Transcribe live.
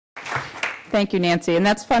Thank you, Nancy. And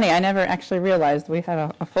that's funny. I never actually realized we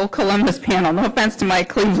had a full Columbus panel. No offense to my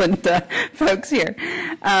Cleveland folks here.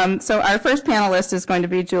 So our first panelist is going to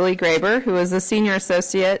be Julie Graber, who is a senior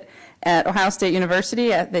associate at Ohio State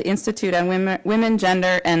University at the Institute on Women,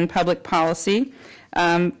 Gender, and Public Policy.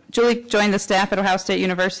 Julie joined the staff at Ohio State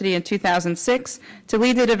University in 2006 to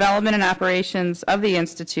lead the development and operations of the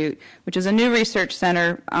Institute, which is a new research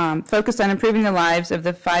center focused on improving the lives of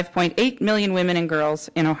the 5.8 million women and girls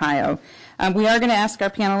in Ohio. We are going to ask our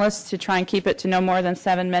panelists to try and keep it to no more than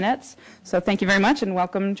 7 minutes. So thank you very much, and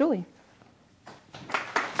welcome, Julie.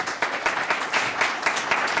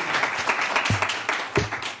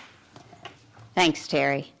 Thanks,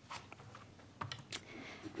 Terry.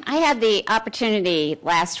 I had the opportunity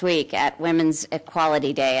last week at Women's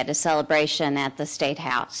Equality Day at a celebration at the State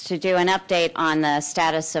House to do an update on the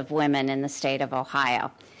status of women in the state of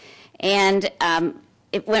Ohio. And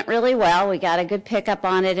it went really well. We got a good pickup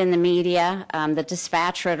on it in the media. The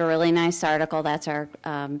Dispatch wrote a really nice article. That's our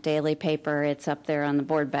daily paper. It's up there on the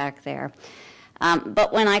board back there.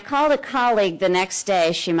 But when I called a colleague the next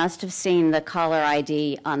day, she must have seen the caller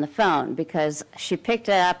ID on the phone because she picked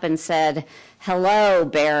it up and said, "Hello,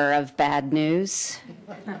 bearer of bad news."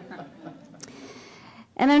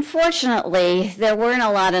 And unfortunately, there weren't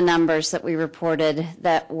a lot of numbers that we reported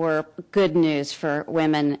that were good news for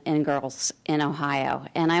women and girls in Ohio.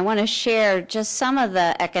 And I want to share just some of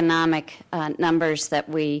the economic numbers that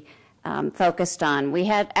we focused on. We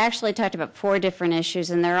had actually talked about 4 different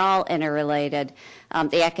issues, and they're all interrelated.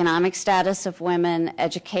 The economic status of women,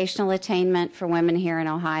 educational attainment for women here in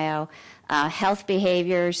Ohio, health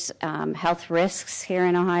behaviors, health risks here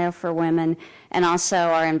in Ohio for women, and also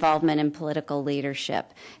our involvement in political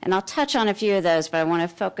leadership. And I'll touch on a few of those, but I want to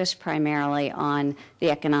focus primarily on the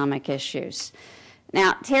economic issues.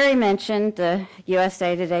 Now, Terry mentioned the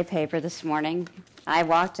USA Today paper this morning. I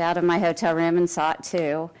walked out of my hotel room and saw it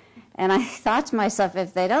too. And I thought to myself,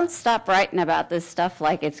 if they don't stop writing about this stuff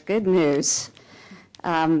like it's good news,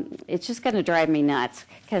 it's just going to drive me nuts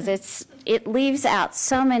because it leaves out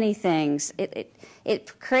so many things.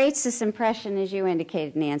 It creates this impression, as you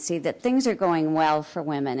indicated, Nancy, that things are going well for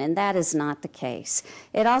women, and that is not the case.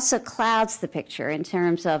 It also clouds the picture in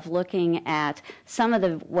terms of looking at some of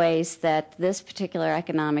the ways that this particular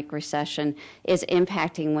economic recession is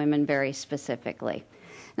impacting women very specifically.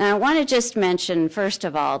 Now, I want to just mention, first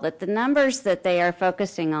of all, that the numbers that they are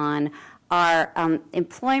focusing on are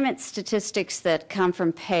employment statistics that come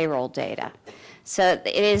from payroll data. So it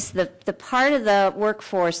is the part of the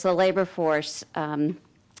workforce, the labor force,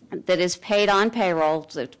 that is paid on payroll,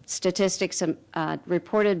 the statistics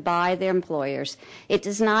reported by the employers. It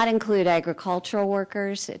does not include agricultural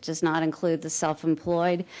workers. It does not include the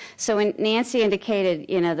self-employed. So when Nancy indicated,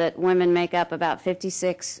 that women make up about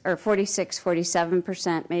 46 or 46,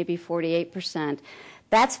 47%, maybe 48%,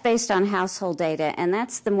 that's based on household data, and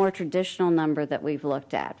that's the more traditional number that we've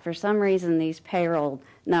looked at. For some reason, these payroll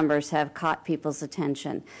numbers have caught people's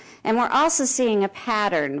attention. And we're also seeing a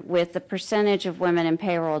pattern with the percentage of women in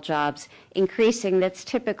payroll jobs increasing that's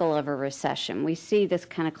typical of a recession. We see this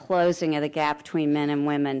kind of closing of the gap between men and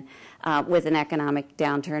women with an economic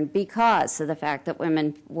downturn because of the fact that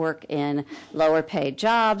women work in lower paid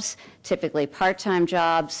jobs, typically part-time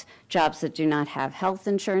jobs, jobs that do not have health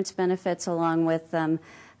insurance benefits along with them.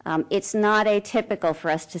 It's not atypical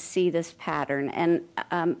for us to see this pattern. And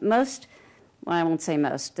well, I won't say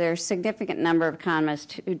most, there's a significant number of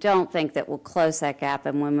economists who don't think that we'll close that gap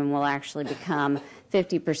and women will actually become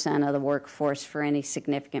 50% of the workforce for any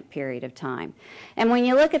significant period of time. And when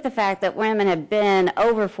you look at the fact that women have been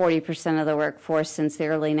over 40% of the workforce since the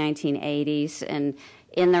early 1980s and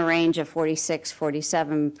in the range of 46,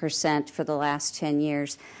 47% for the last 10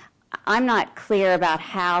 years, I'm not clear about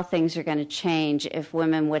how things are going to change if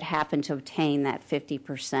women would happen to obtain that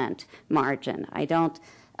 50% margin.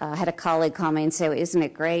 I had a colleague call me and say, well, isn't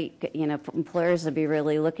it great? Employers would be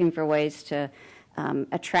really looking for ways to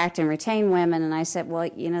attract and retain women. And I said, well,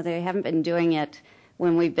 they haven't been doing it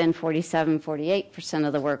when we've been 47, 48%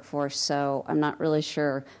 of the workforce, so I'm not really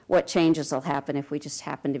sure what changes will happen if we just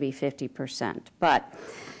happen to be 50%. But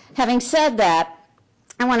having said that,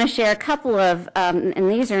 I want to share a couple of, and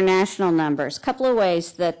these are national numbers, a couple of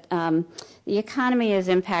ways that the economy is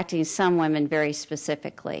impacting some women very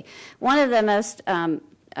specifically. One of the most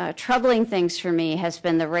troubling things for me has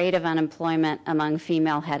been the rate of unemployment among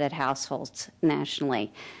female-headed households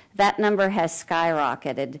nationally. That number has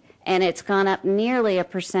skyrocketed, and it's gone up nearly a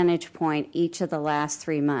percentage point each of the last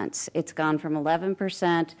 3 months. It's gone from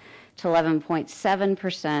 11% to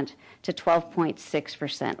 11.7% to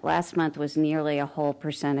 12.6%. Last month was nearly a whole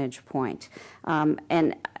percentage point.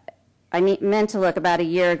 And meant to look about a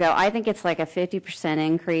year ago. I think it's like a 50%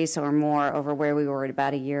 increase or more over where we were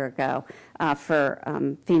about a year ago for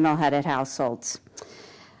female-headed households.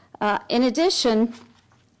 In addition,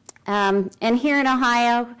 and here in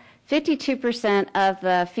Ohio, 52% of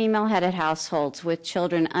the female-headed households with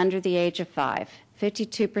children under the age of 5,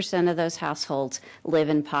 52% of those households live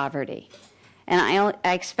in poverty. And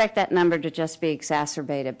I expect that number to just be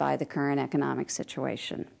exacerbated by the current economic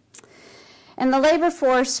situation. And the labor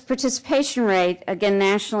force participation rate, again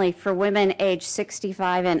nationally, for women aged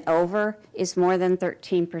 65 and over is more than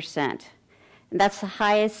 13%. And that's the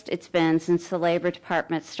highest it's been since the Labor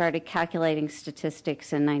Department started calculating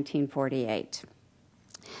statistics in 1948.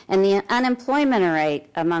 And the unemployment rate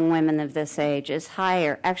among women of this age is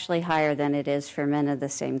higher, actually higher than it is for men of the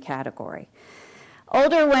same category.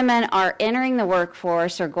 Older women are entering the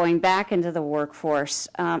workforce or going back into the workforce,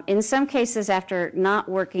 in some cases after not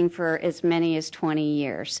working for as many as 20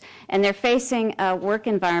 years. And they're facing a work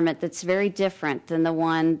environment that's very different than the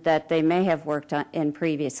one that they may have worked in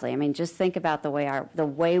previously. I mean, just think about the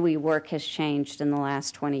way we work has changed in the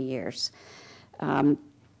last 20 years. I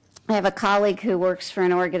have a colleague who works for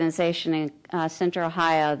an organization in Central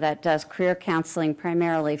Ohio that does career counseling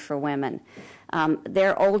primarily for women.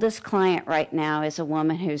 Their oldest client right now is a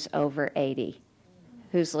woman who's over 80,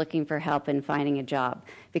 who's looking for help in finding a job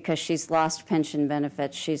because she's lost pension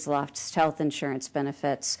benefits, she's lost health insurance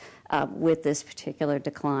benefits with this particular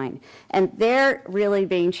decline. And they're really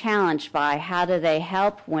being challenged by how do they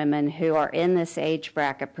help women who are in this age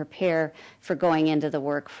bracket prepare for going into the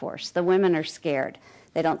workforce. The women are scared.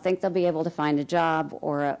 They don't think they'll be able to find a job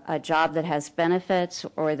or a job that has benefits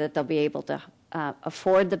or that they'll be able to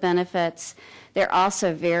afford the benefits. They're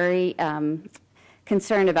also very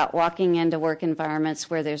concerned about walking into work environments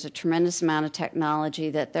where there's a tremendous amount of technology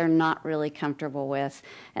that they're not really comfortable with,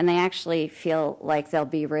 and they actually feel like they'll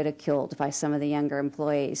be ridiculed by some of the younger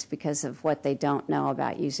employees because of what they don't know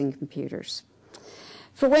about using computers.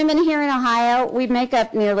 For women here in Ohio, we make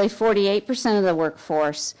up nearly 48% of the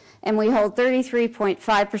workforce, and we hold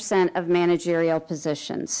 33.5% of managerial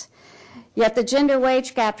positions. Yet the gender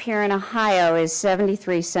wage gap here in Ohio is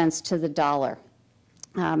 73 cents to the dollar,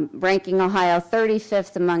 ranking Ohio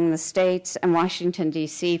 35th among the states and Washington,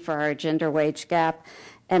 D.C. for our gender wage gap,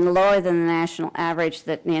 and lower than the national average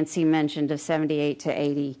that Nancy mentioned of 78 to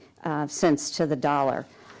 80 cents to the dollar.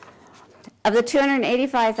 Of the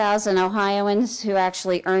 285,000 Ohioans who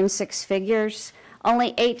actually earn six figures,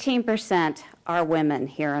 only 18% are women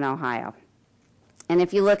here in Ohio. And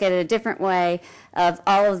if you look at it a different way, of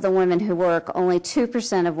all of the women who work, only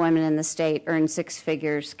 2% of women in the state earn six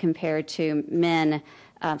figures compared to men,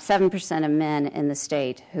 7% of men in the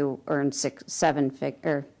state who earn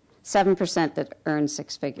 7% that earn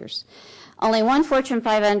six figures. Only one Fortune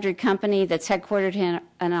 500 company that's headquartered in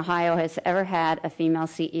Ohio has ever had a female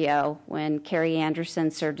CEO, when Carrie Anderson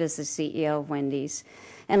served as the CEO of Wendy's.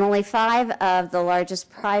 And only 5 of the largest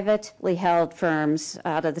privately held firms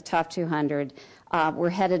out of the top 200 were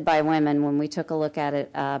headed by women when we took a look at it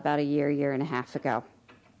about a year and a half ago.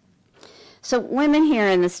 So women here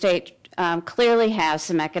in the state clearly have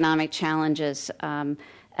some economic challenges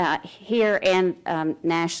here and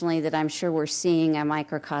nationally that I'm sure we're seeing a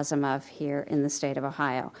microcosm of here in the state of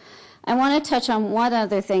Ohio. I want to touch on one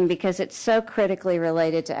other thing because it's so critically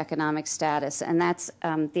related to economic status, and that's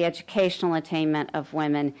the educational attainment of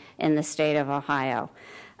women in the state of Ohio.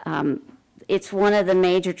 It's one of the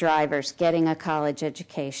major drivers, getting a college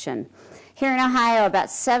education. Here in Ohio, about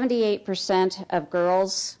 78% of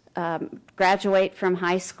girls graduate from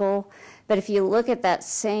high school. But if you look at that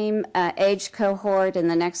same age cohort in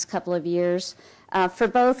the next couple of years, for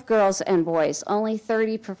both girls and boys, only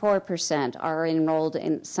 34% are enrolled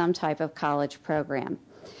in some type of college program.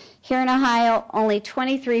 Here in Ohio, only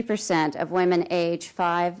 23% of women age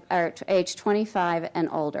 25 and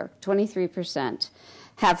older, 23%,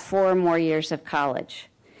 have 4 or more years of college.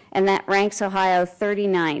 And that ranks Ohio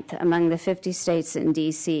 39th among the 50 states in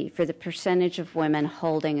D.C. for the percentage of women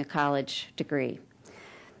holding a college degree.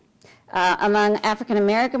 Among African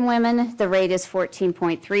American women, the rate is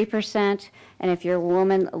 14.3%, and if you're a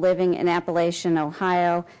woman living in Appalachian,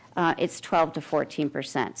 Ohio, it's 12 to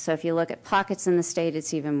 14%. So if you look at pockets in the state,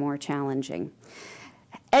 it's even more challenging.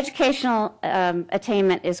 Educational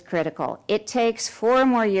attainment is critical. It takes 4 or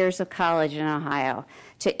more years of college in Ohio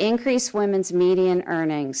to increase women's median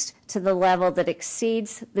earnings to the level that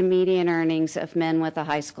exceeds the median earnings of men with a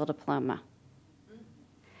high school diploma.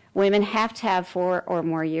 Women have to have 4 or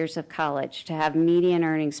more years of college to have median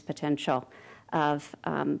earnings potential of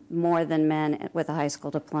more than men with a high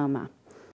school diploma.